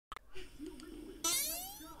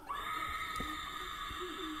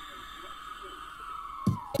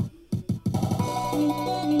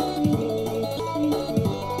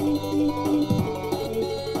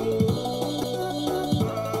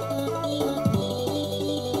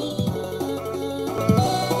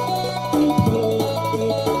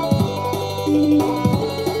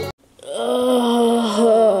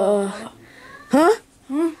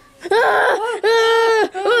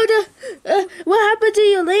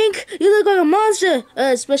Link, you look like a monster.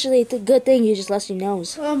 Especially the good thing you just lost your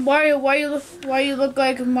nose. Why you look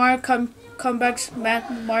like Mario Comebacks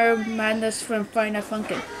Mario Madness from Friday Night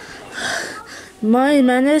Funkin'? Mario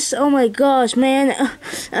Madness? Oh my gosh, man.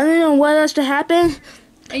 I don't know what else to happen.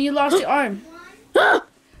 And you lost your arm.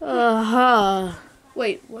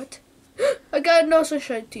 Wait, what? I got a nose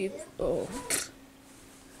shot teeth. Oh.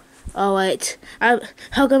 Oh wait.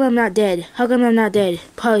 How come I'm not dead? How come I'm not dead?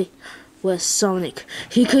 Probably was Sonic.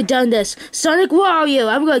 He could done this. Sonic, where are you?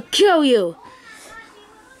 I'm gonna kill you.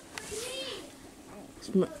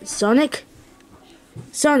 Sonic?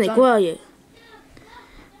 Sonic, where are you?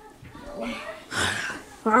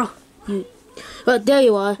 Oh, there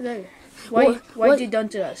you are. What did you done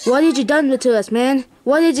to us? What did you done to us, man?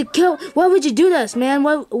 What did you kill? Why would you do this, man?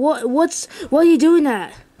 What are you doing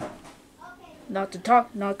that? Not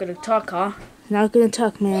gonna talk, huh? Not gonna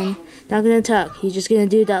talk, man. Not gonna talk. You're just gonna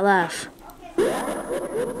do that laugh.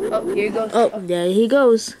 Oh, here he goes. Oh, there he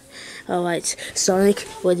goes. Alright, Sonic,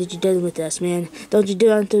 what did you do with us, man? Don't you do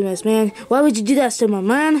that to us, man? Why would you do that to my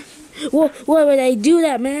man? Why would I do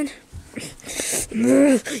that, man?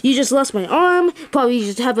 You just lost my arm. Probably you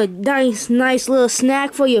just have a nice little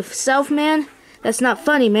snack for yourself, man. That's not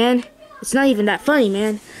funny, man. It's not even that funny,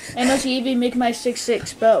 man. And also, you even make my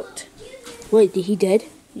 6'6" belt. Wait, he did?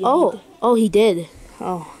 Yeah, he did.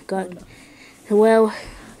 Oh God. Well,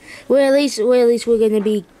 at least we're gonna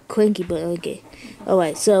be cranky, but okay. All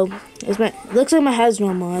right, so looks like my head's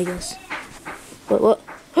normal, I guess. What?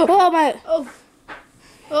 Oh my!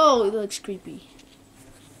 Oh, it looks creepy.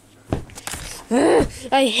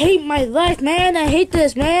 I hate my life, man. I hate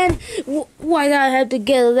this, man. Why did I have to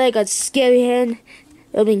get like a scary hand?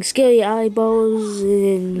 I mean, scary eyeballs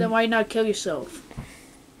and. Then why not kill yourself?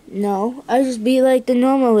 No, I just be like the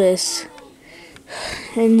normalist.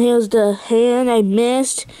 And here's the hand I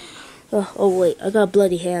missed. Oh wait, I got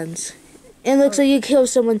bloody hands. And looks like you killed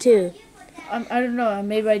someone too. I don't know.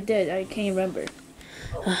 Maybe I did. I can't remember.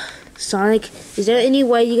 Sonic, is there any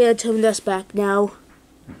way you're gonna turn us back now?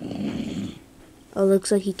 Oh,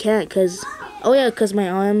 looks like he can't, cause my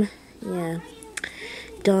arm. Yeah,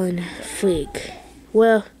 done, freak.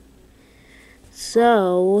 Well,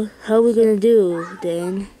 so how are we gonna do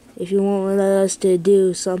then? If you won't let us to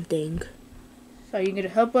do something. So are you gonna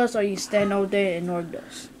help us, or you stand all day and ignore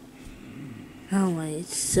us? Alright,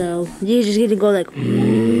 so you're just gonna go like,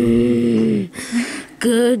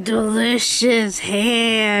 good, delicious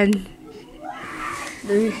hand.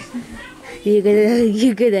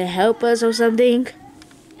 You gonna help us or something?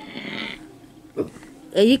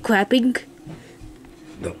 Are you clapping?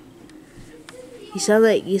 No. You sound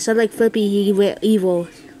like Flippy. He went evil.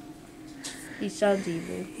 He sounds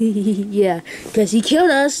evil. Yeah, because he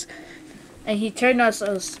killed us. And he turned us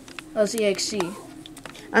EXE.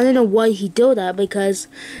 I don't know why he did that, because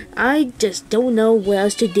I just don't know what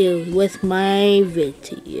else to do with my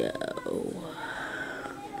video.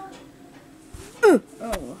 Oh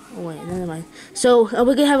wait, never mind. So, are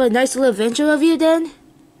we gonna have a nice little adventure of you then?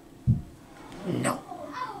 No.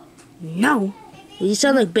 No? You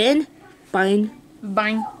sound like Ben? Fine.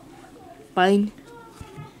 Bang. Fine.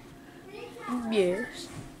 Yes.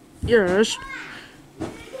 Yes.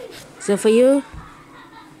 So for you?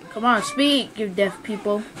 Come on, speak, you deaf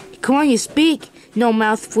people. Come on, you speak, no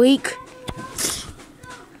mouth freak.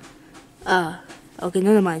 Okay,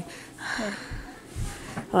 never mind.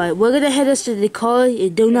 Alright, we're gonna head us to the car. You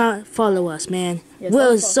do not follow us, man. Yeah,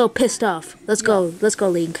 we're so pissed off. Let's go,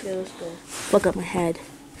 Link. Yeah, let's go. Fuck up my head.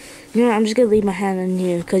 You know, I'm just gonna leave my hand in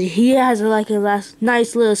here, because he has like a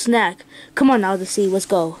nice little snack. Come on, Odyssey, let's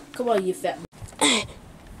go. Come on, you fat.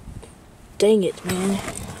 Dang it, man. I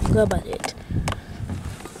forgot about it.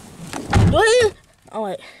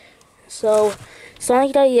 Alright, so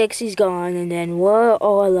sonic.exe is gone, and then we're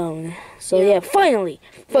all alone. So yeah, finally,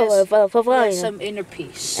 finally, some inner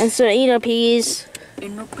peace. And some inner peace.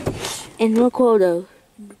 Inner peace. Inner quota.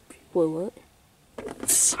 Wait, what?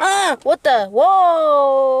 Ah! What the?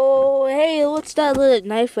 Whoa! Hey, what's that little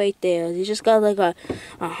knife right there? You just got like a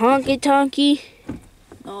honky tonky.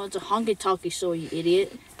 No, it's a honky tonky sword, you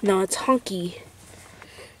idiot. No, it's honky.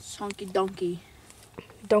 It's honky donkey.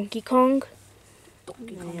 Donkey Kong.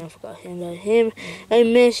 Donkey Kong. I forgot about him. I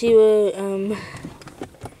miss you.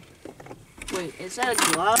 Wait, is that a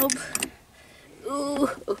globe? Ooh.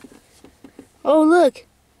 Oh look.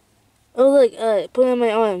 Put it on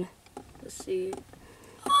my arm. Let's see.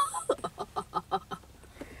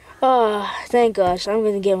 Oh, thank gosh. I'm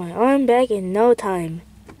gonna get my arm back in no time.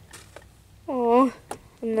 Oh,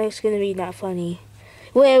 that's gonna be not funny.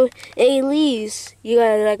 Well, at least you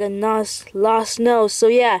got like a lost nose. So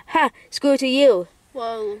yeah, ha! Screw to you.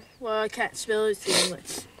 Well, I can't spell it in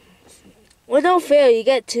English. Well, don't fair. You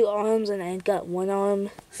get 2 arms and I got 1 arm.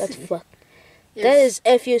 That's fuck. Yes. That is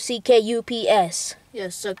FUCKUPS. Yeah,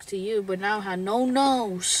 sucks to you, but now I have no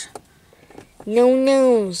nose. No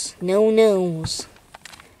nose. No nose.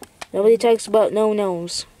 Nobody talks about no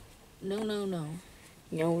nose. No. No.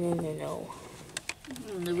 The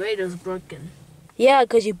radio's broken. Yeah,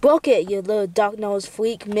 'cause you broke it, you little dark nose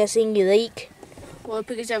freak missing your leak. Well,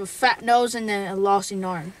 because you have a fat nose and then a losing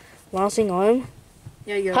arm. Losing arm?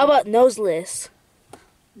 Yeah, you're How about noseless?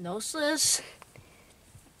 noseless?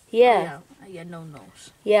 Yeah. I got no nose.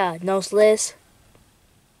 Yeah, noseless.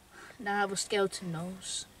 Now I have a skeleton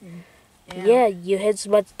nose. Yeah, your head's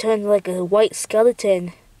about to turn like a white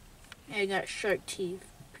skeleton. I got shark teeth.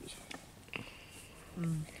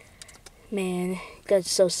 Man, that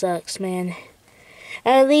so sucks, man.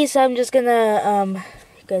 At least I'm just gonna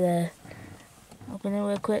open it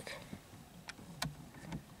real quick.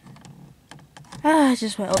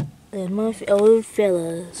 Just my old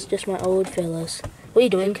fellas. Just my old fellas. What are you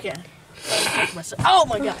doing? Yeah. Oh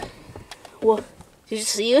my god. What? Did you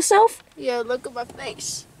see yourself? Yeah, look at my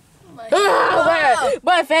face.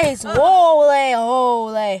 My face.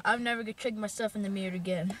 Holy. I'm never gonna trick myself in the mirror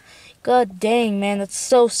again. God dang, man, that's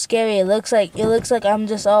so scary. It looks like I'm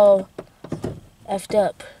just all effed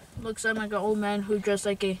up. Looks like an old man who dressed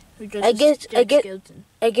like a skeleton.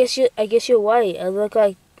 I guess you're white. I look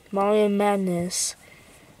like Mario Madness.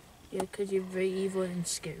 Yeah, 'cause you're very evil and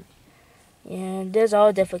scary. Yeah, there's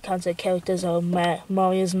all different kinds of characters on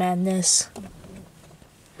Mario's Madness.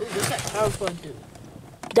 Ooh, what's that powerful dude?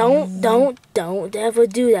 Don't ever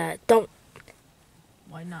do that. Don't.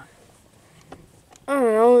 Why not? I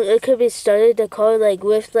don't know. It could be started the car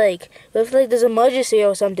with there's emergency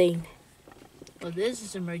or something. Well, this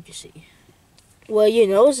is emergency. Well, your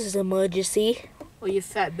nose is emergency. Well, your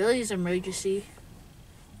fat belly is emergency.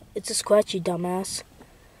 It's a scratch, you dumbass.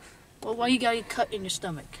 Well, why you got a cut in your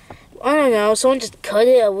stomach? I don't know. Someone just cut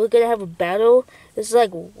it. Or we're gonna have a battle. It's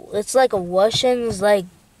like a Russian's like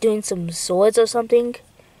doing some swords or something.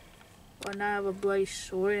 Well, now I have a bloody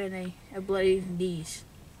sword and a bloody knees.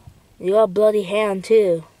 You got a bloody hand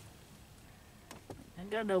too. I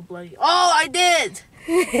got no bloody. Oh, I did.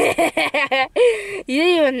 You didn't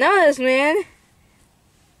even notice, man.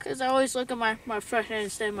 'Cause I always look at my front hand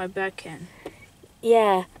instead of my back hand.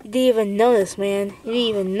 Yeah, you didn't even notice, man. You didn't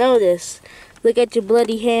even notice. Look at your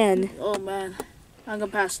bloody hand. Oh man, I'm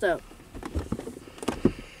gonna pass out.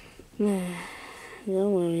 Don't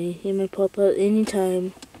worry, he may pop out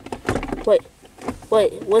anytime. Wait,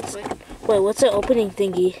 what's the opening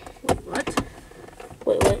thingy? What?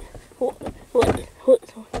 What?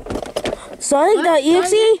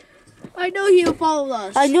 Sonic.exe? I know he will follow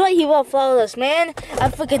us. I knew he will follow us, man. I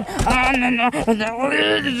freaking.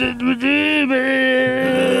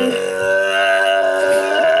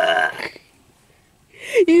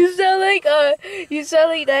 You sound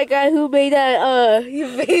like that guy who made that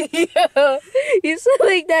video. You sound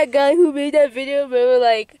like that guy who made that video.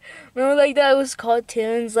 Remember that was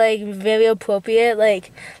cartoons, like very appropriate.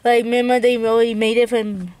 Like remember they really made it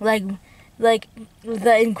from like The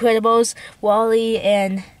Incredibles, Wall-E,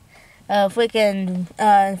 and freaking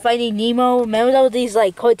Finding Nemo. Remember that was these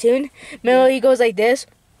like cartoon? Remember he goes like this?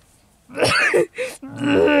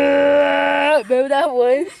 Remember that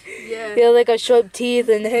one? Yeah. He had like a sharp teeth,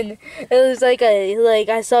 and then it was I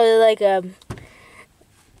saw it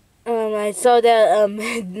I saw that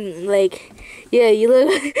yeah, you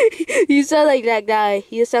look you sound like that guy.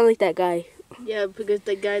 You sound like that guy. Yeah, because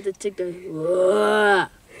the guy that took the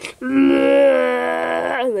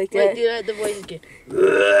like that. Wait, do that the voice again.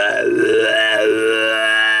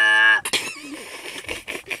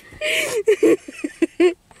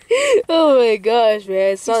 Oh my gosh,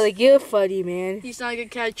 man. It sounds like you're funny, man. You sound like a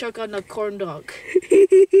cat choke on a corn dog.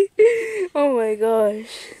 Oh my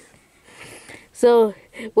gosh. So,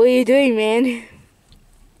 what are you doing, man?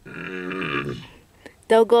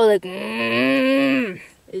 Don't go like,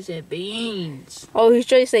 Is it beans? Oh, he's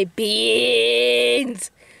trying to say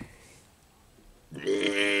beans.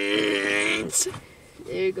 Beans.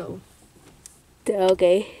 There you go.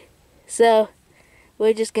 Okay. So,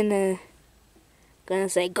 we're just gonna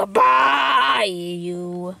say goodbye,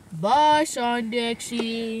 you. Bye,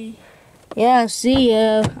 Sonic.exe. Yeah, see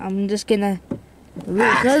ya. I'm just gonna.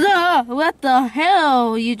 What the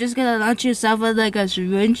hell? You just gonna launch yourself with like a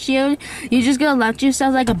windshield? You just gonna launch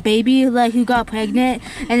yourself like a baby, like who got pregnant,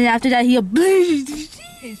 and then after that he'll.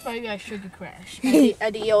 He's probably got sugar crash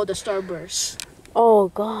at the old Starburst. Oh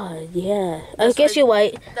God, yeah. I guess you're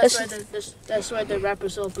right. That's why the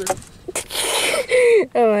rapper's open.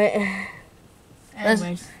 All right.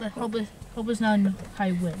 Anyways, hope it's not in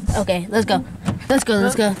high winds. Okay, let's go. Let's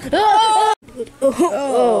go.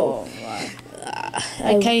 Oh, wow.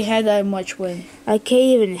 I can't have that much wind. I can't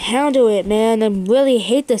even handle it, man. I really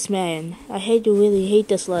hate this, man. Really hate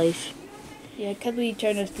this life. Yeah, can we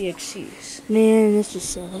turn us DXCs? Man, this just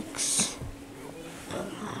sucks.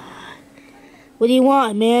 What do you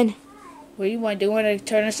want, man? What do you want? Do you want to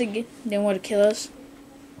turn us again? They want to kill us?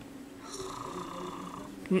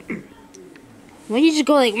 Why don't you just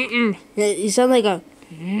go like, You sound like a,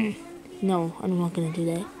 No, I'm not gonna do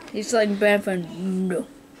that. He's like bad for no.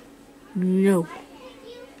 No.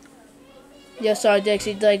 Yeah, sorry, Dex,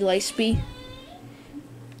 you like light speed?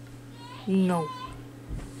 No.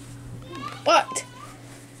 What?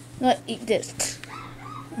 Not eat this.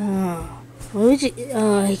 What would you,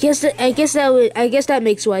 I guess that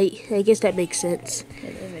makes right. I guess that makes sense.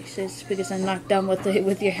 Yeah, that makes sense because I'm knocked down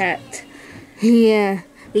with your hat. Yeah.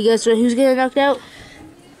 Because who's getting knocked out?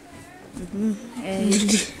 And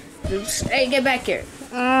hey, get back here.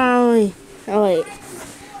 Oh,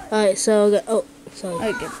 Alright, so, sorry.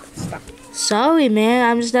 Okay, stop. Sorry, man,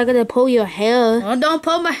 I'm just not gonna pull your hair. Oh, don't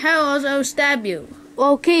pull my hair, or else I'll stab you.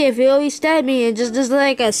 Okay, if you always stab me, and just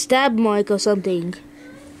like a stab mark or something.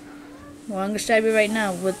 Well, I'm gonna stab you right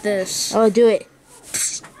now with this. Oh, do it.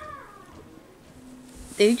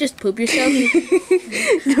 Did you just poop yourself?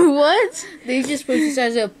 What? Did you just poop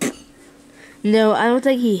yourself? No, I don't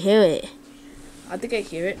think he heard it. I think I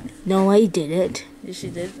hear it. No, I didn't. Yes,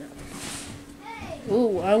 you did.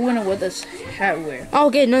 Ooh, I wonder what this hat wear.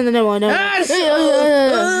 Okay, no. Ah,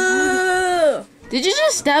 Did you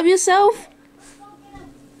just stab yourself?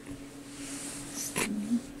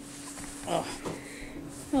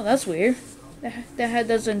 Oh, that's weird. That hat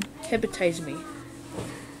doesn't hypnotize me.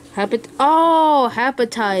 Hepatize.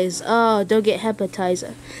 Oh, don't get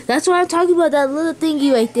hepatizer. That's what I'm talking about, that little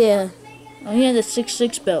thingy right there. Oh, yeah, the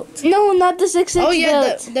 6'6" belt. No, not the 6'6" Oh, yeah,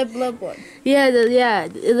 belt. the blood one. Yeah,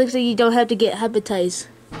 it looks like you don't have to get hepatized.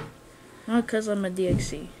 Oh, because I'm a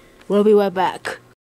DXC. We'll be right back.